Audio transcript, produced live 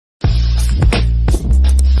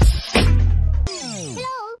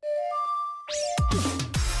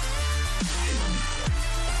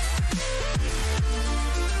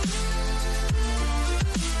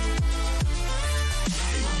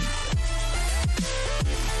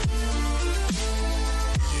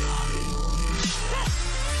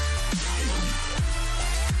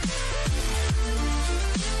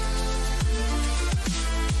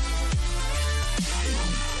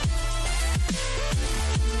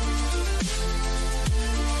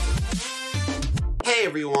Hey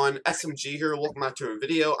everyone, SMG here, welcome back to a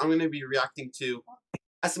video. I'm going to be reacting to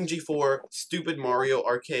SMG4 Stupid Mario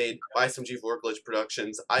Arcade by SMG4 Glitch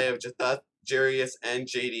Productions. I have Jathat, Jarius, and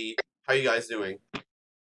JD. How are you guys doing?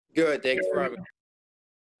 Good, thanks for having me.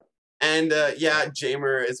 And yeah,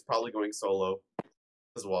 Jamer is probably going solo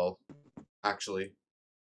as well, actually.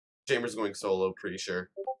 Jamer's going solo, pretty sure.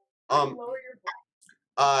 And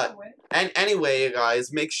anyway,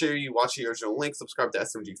 guys, make sure you watch the original link, subscribe to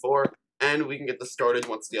SMG4, and we can get this started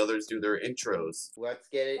once the others do their intros. Let's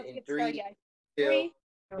get it in 3, 2,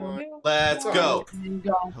 1. Let's go!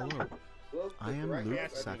 Hello, I am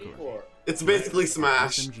Luke Sakurai. It's basically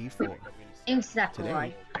Smash. SMG4.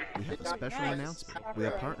 Today, we have a special announcement. We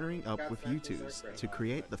are partnering up with U2s to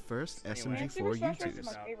create the first SMG4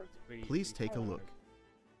 U2s. Please take a look.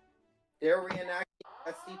 They're reenacting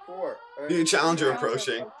SC4. New challenger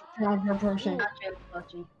approaching. Challenger approaching.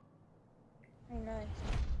 Nice.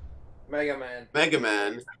 Mega Man. Mega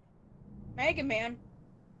Man. Mega Man.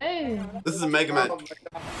 Hey. This is Mega Man. Oh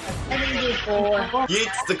SMG4.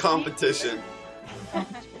 Yeets the competition.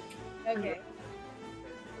 Okay.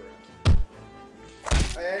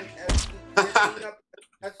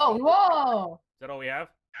 Oh, whoa! Is that all we have?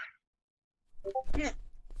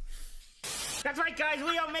 That's right, guys.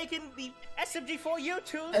 We are making the SMG4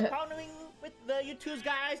 U2s, partnering with the U2s,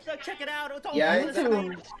 guys. So check it out. It's all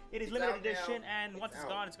It is limited edition, and once it's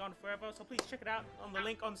gone forever. So please check it out on the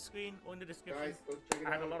link on the screen or in the description. I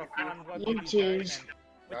had a lot of fun working with these guys. And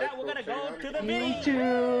with that, we're gonna go to the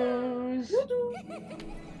video. U2s.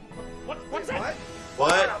 What's that?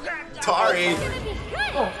 What? Tari.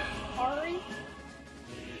 Oh, Tari?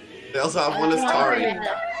 They also have one as Tari.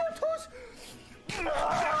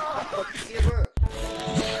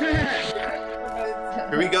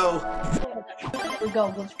 Here we go. Here we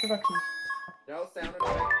go, Glitch Production. No sound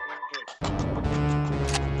effect.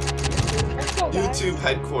 Let's go, guys. YouTube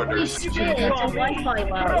headquarters.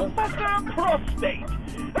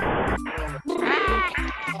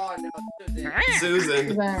 Oh no, Susan.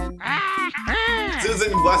 Then.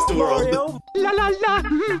 Susan Westworld. La la la,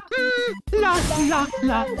 la la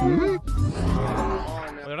la.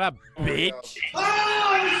 What up, bitch?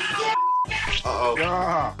 Uh-oh.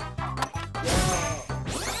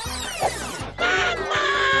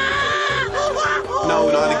 No,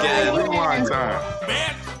 not again. Rewind time.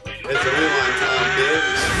 It's a rewind time,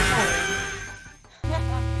 bitch.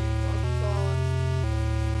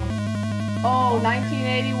 Oh,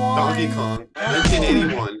 1981. Donkey Kong.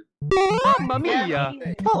 1981. Mamma mia!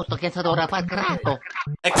 Molto che s'adora far crato.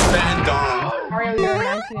 Expand Dong. Mario Year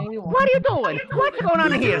 1981. What are you doing? What's going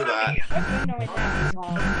on Do here? that.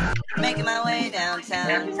 Making my way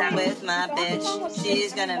downtown with my bitch.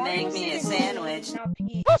 She's gonna make me a sandwich.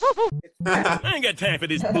 I ain't got time for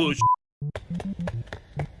this bullshit.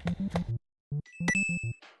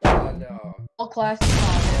 Oh no. All classic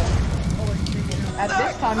Mario. At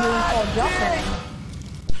this time, he was called Jumpman.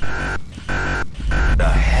 The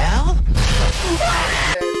hell?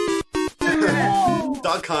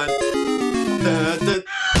 Duck Hunt.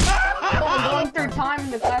 Going through time in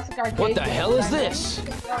the classic arcade. What the hell is this?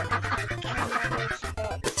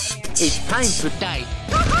 It's time to die.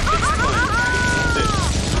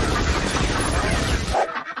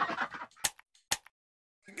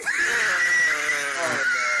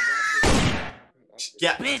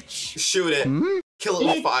 Yeah, bitch. Shoot it. Kill it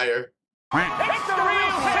with fire. It's the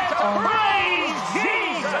real set of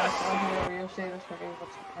Jesus!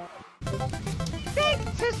 This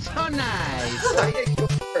is so nice.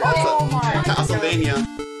 Oh my Castlevania.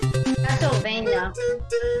 Castlevania.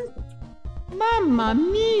 Mamma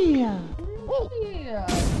mia. Yeah.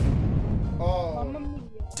 Oh.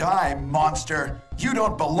 Die, monster! You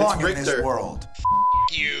don't belong It's in this Richter. world.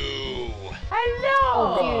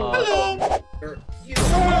 Hello. Hello.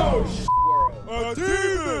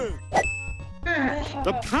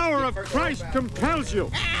 The power of Christ compels you!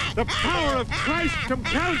 The power of Christ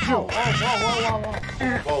compels you!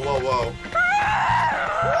 Whoa, whoa, whoa.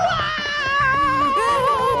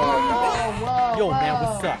 Yo, man,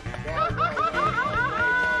 what's up?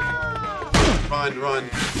 Run, run.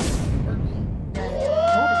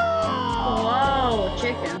 Whoa,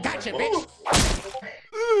 chicken. Gotcha, bitch.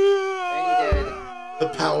 The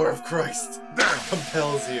power of Christ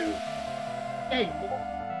compels you.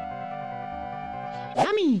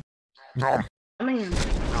 Yummy. I mean,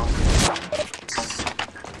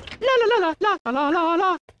 La la la la la la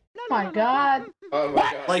la. Oh my god. Oh my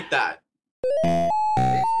god. Like that.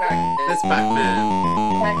 It's Pac-Man. It's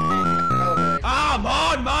Pac-Man. I'm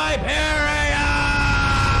on my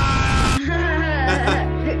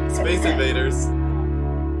period! Space Invaders.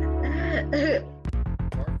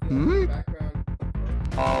 Background.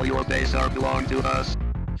 all your base are belong to us.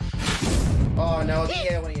 Oh no,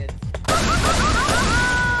 the aliens.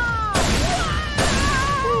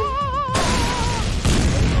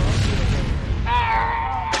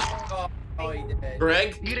 Oh, he did.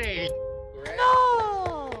 Greg? Greg?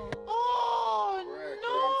 No! Oh, Greg,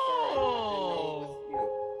 no!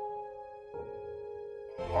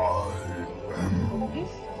 Love you.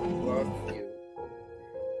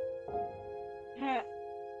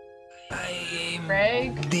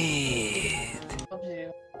 Greg? Dead. Love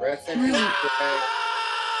you. Rest in peace,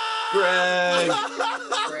 Greg! Greg.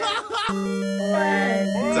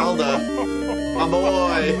 Zelda! My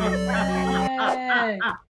boy! Greg.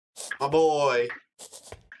 My boy!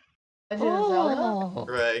 Is it Zelda?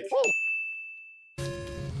 Greg.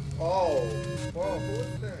 Oh. Whoa, who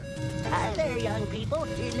is that? Hi there, young people.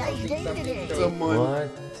 Nice day today. Someone.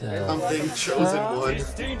 Something chosen one.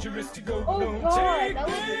 Oh god, that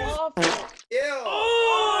was awful. Ew. Oh!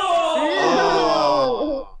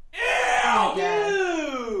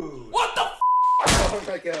 What the f? Oh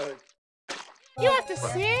my god. You have to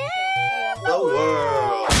see The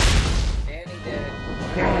world. Annie dead.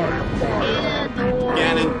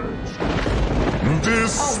 Ganon.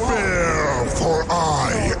 Despair, for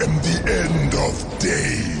I am the end of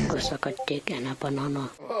day.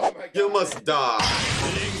 Oh my god. You must die.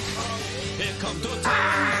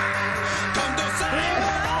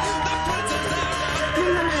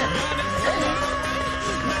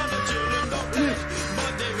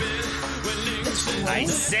 I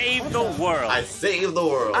saved the world. I saved the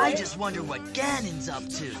world. I just wonder what Ganon's up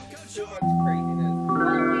to. Too much craziness.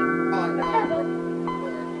 Oh no.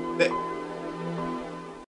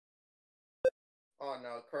 Oh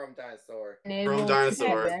no, Chrome Dinosaur. Chrome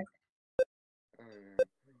Dinosaur.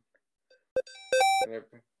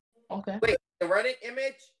 Okay. Wait, the Reddit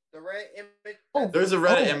image? The Reddit image? Oh, There's a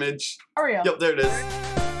Reddit image. Hurry up. Yep, there it is.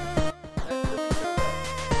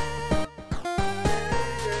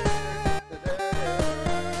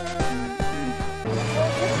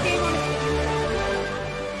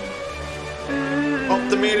 Oh,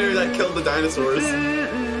 the meteor that killed the dinosaurs.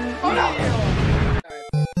 Oh no.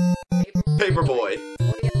 Paperboy.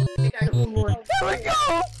 Here we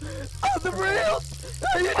go! Oh, the rails!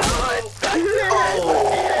 How you doing?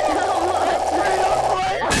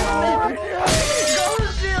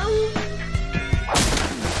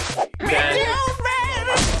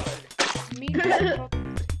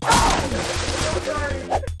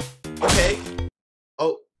 Okay.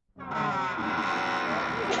 Oh.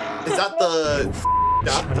 Is that the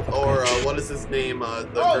death or what is his name? The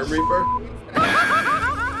Grim Reaper?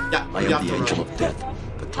 Yeah, I am the Angel of Death.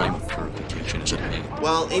 The time of purification is at hand.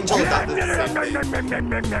 Well, Angel of Death is the same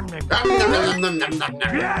thing.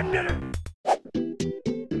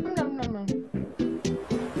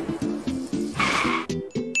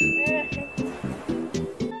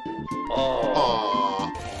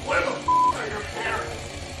 Aww. Where the f are your parents?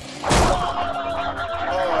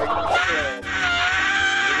 Oh,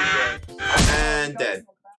 And dead.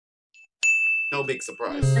 No big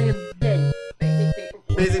surprise. Dead.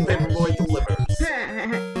 Amazing Paperboy delivers.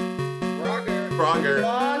 Frogger.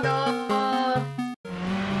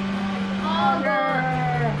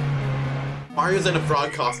 Mario's in a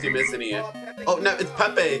frog costume, isn't he? Oh, no, it's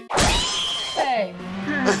Pepe. Hey.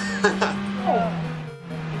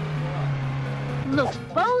 Look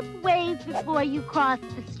both ways before you cross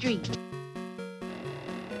the street.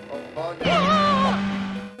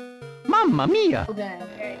 Mamma mia! Oh, damn.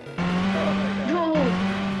 Oh,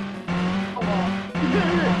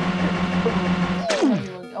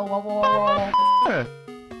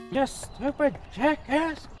 You stupid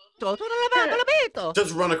jackass!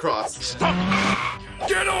 Just run across. Stop!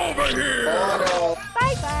 Get over here! Oh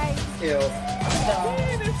Bye-bye. no. Ew.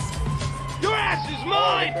 Your ass is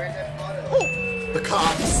mine! The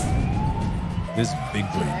cops. This big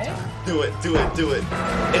brain time. Do it, do it, do it.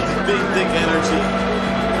 It's big dick energy.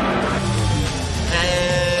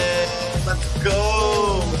 And let's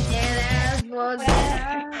go.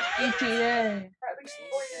 ETA.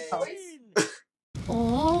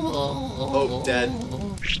 Oh, dead.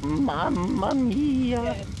 Mamma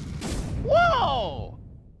mia! Whoa!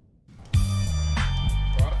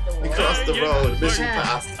 We crossed the road. Mission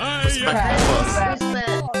passed. Respect the bus.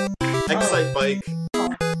 Excite bike.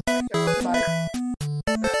 Come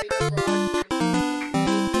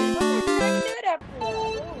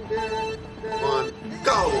on,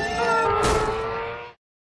 go.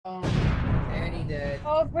 Annie dead.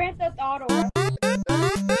 Oh, Grand Theft Auto.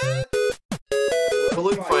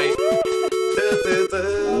 Balloon fight.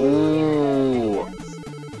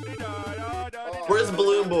 Where's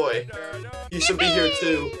Balloon Boy? He should be here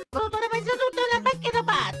too.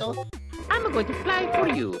 I'm going to fly for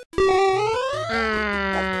you.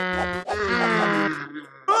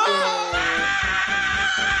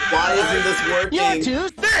 Why isn't this working? You're too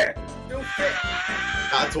thick.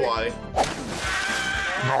 That's why.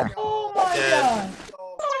 Oh my god.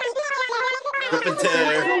 Rip and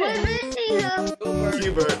tear. Hubert.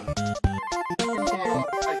 Hubert.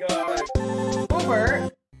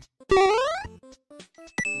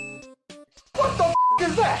 What the f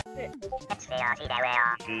is that?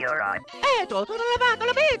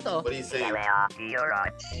 What are you saying?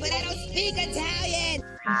 But I don't speak Italian!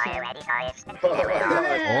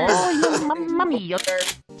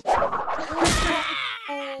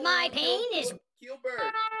 My pain is...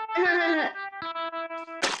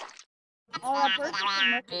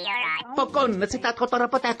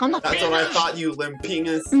 That's what I thought, you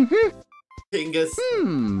limpingus. Pingus.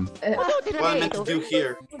 What I meant to do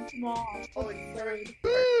here.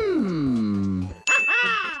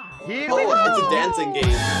 Oh, it's a dancing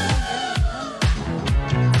game.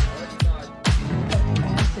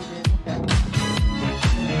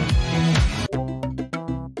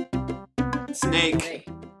 Snake.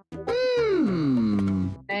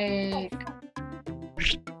 Snake.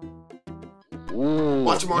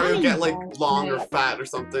 Watch Mario get like long or fat or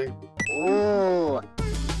something. Oh,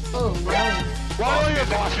 no. What are your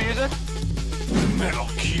boss music? Metal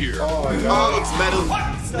Gear. Oh, it's Metal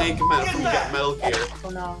Snake Metal Gear. Oh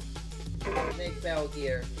no. Snake Metal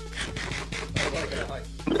Gear. Okay.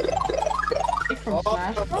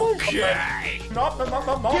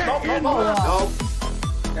 No.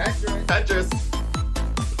 Tetris. Tetris.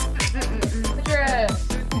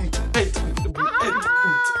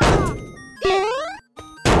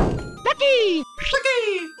 Lucky!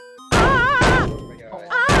 Oh my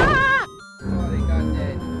god. Oh, they got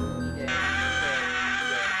dead.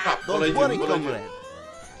 Don't worry, comrade.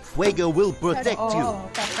 Fuego will protect you.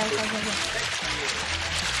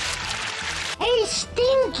 Hey,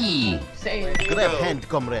 Stinky! Grab hand,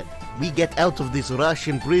 comrade. We get out of this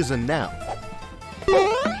Russian prison now.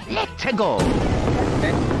 Let's go!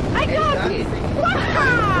 I got it!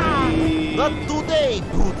 Not today,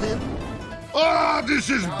 Putin. Ah, this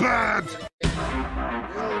is bad.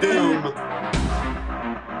 Doom.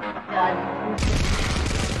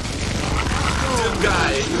 Doom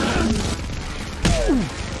guy.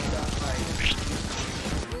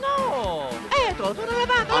 No! I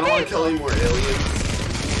don't want to kill any more aliens.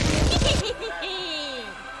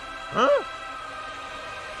 Huh?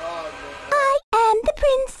 I am the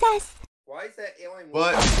princess. Why is that alien?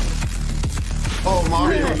 What? Oh,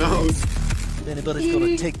 Mario knows. If anybody's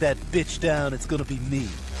gonna take that bitch down, it's gonna be me.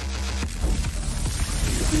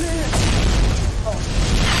 Oh.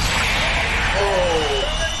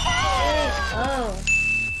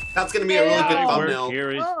 That's gonna be a really good thumbnail.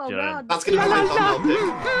 Here is done. That's gonna be my thumbnail pick.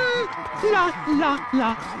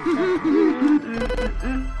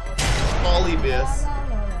 Polybius.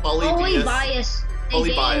 Holy bias. A Holy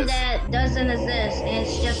game bias. that doesn't exist, and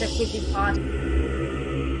it's just a creepypasta.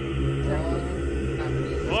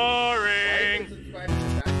 Boring.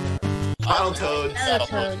 Battletoads.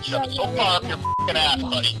 Battletoads. So far up your f***ing ass,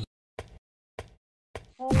 buddy.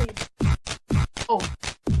 Holy. Oh.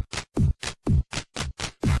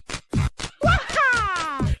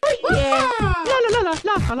 Yeah! La la la la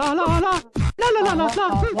la la la la la la la la la.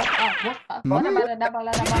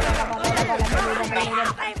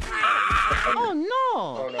 Oh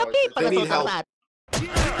no! They need help.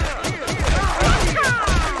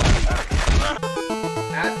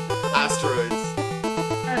 Asteroids.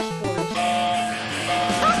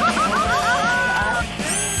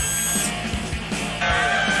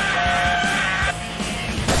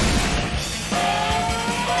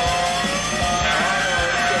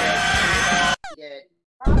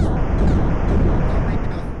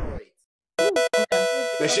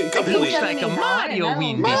 Mission complete. Looks like a Mario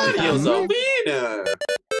win. Mario's a winner.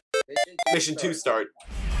 Mission 2 start.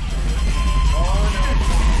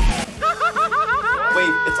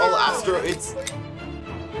 Wait, it's all asteroids.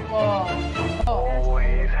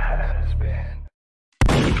 Always has been.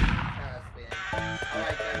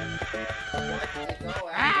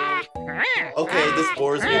 Okay, this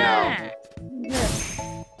bores me now.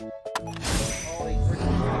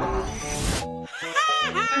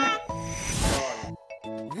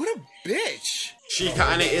 What a bitch! She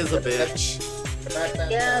kinda is a bitch.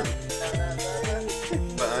 Yep.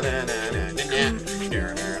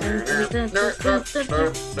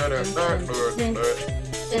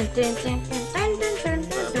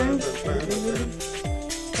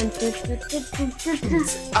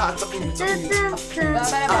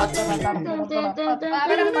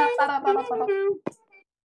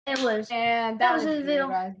 It was. And that was his video,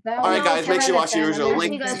 guys. Alright guys, make sure you watch the usual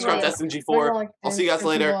link, subscribe to SMG4. I'll see you guys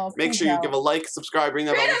later. Make sure you give a like, subscribe, ring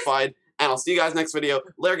that bell notified, and I'll see you guys next video.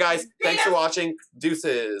 Later guys, thanks for watching.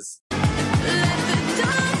 Deuces.